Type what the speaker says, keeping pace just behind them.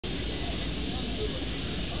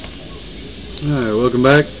Alright, welcome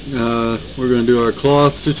back. We're going to do our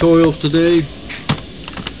cloth tutorial today.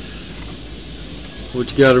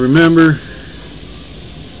 What you got to remember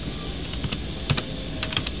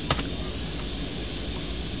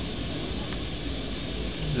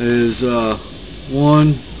is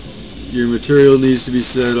one, your material needs to be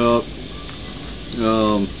set up.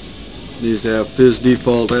 Needs to have fizz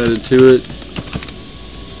default added to it.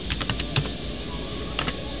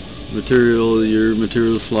 Your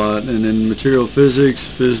material slot, and then material physics,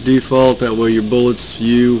 fizz default, that way your bullets,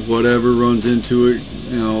 whatever runs into it,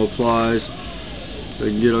 applies. So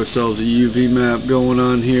we can get ourselves a UV map going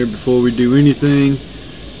on here before we do anything.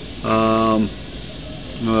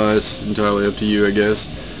 It's entirely up to you, I guess.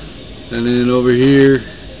 And then over here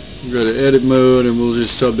we've got an edit mode, and we'll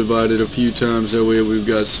just subdivide it a few times, that way we've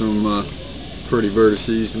got some pretty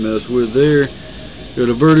vertices to mess with there. Go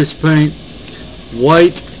to vertex paint.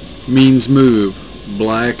 White means move,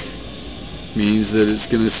 black means that it's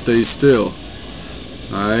going to stay still.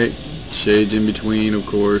 Alright, shades in between, of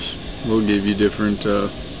course, will give you different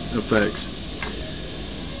effects.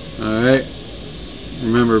 Alright,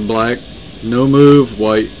 remember, black no move,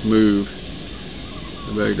 white move.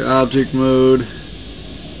 Go back to object mode,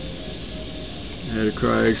 add a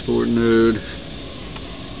cry export node,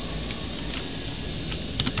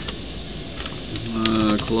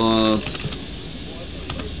 cloth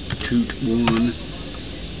toot 1,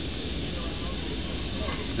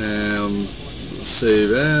 and we'll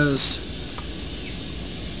save as.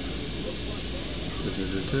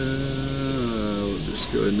 We'll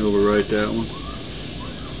just go ahead and overwrite that one,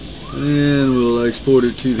 and we'll export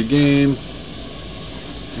it to the game.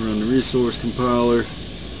 Run the resource compiler.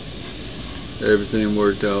 Everything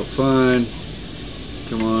worked out fine.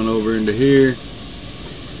 Come on over into here.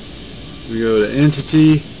 We go to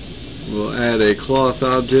entity. We'll add a cloth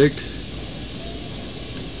object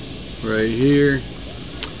right here.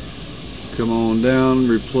 Come on down,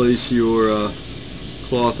 replace your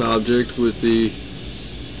cloth object with the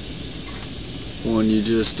one you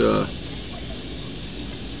just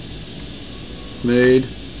made.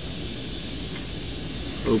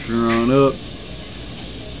 Open her on up.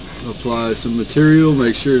 Apply some material.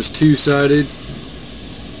 Make sure it's two-sided.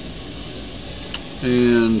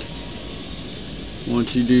 And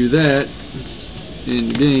once you do that in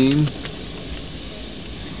the game,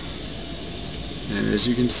 and as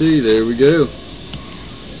you can see, there we go.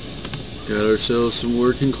 Got ourselves some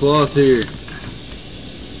working cloth here.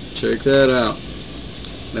 Check that out.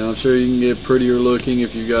 Now I'm sure you can get prettier looking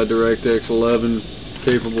if you've got DirectX 11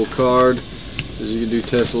 capable card, because you can do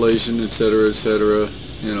tessellation, etc., etc.,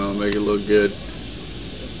 make it look good.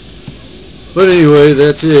 But anyway,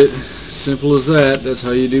 that's it. Simple as that. That's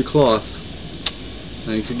how you do cloth.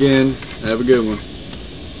 Thanks again. Have a good one.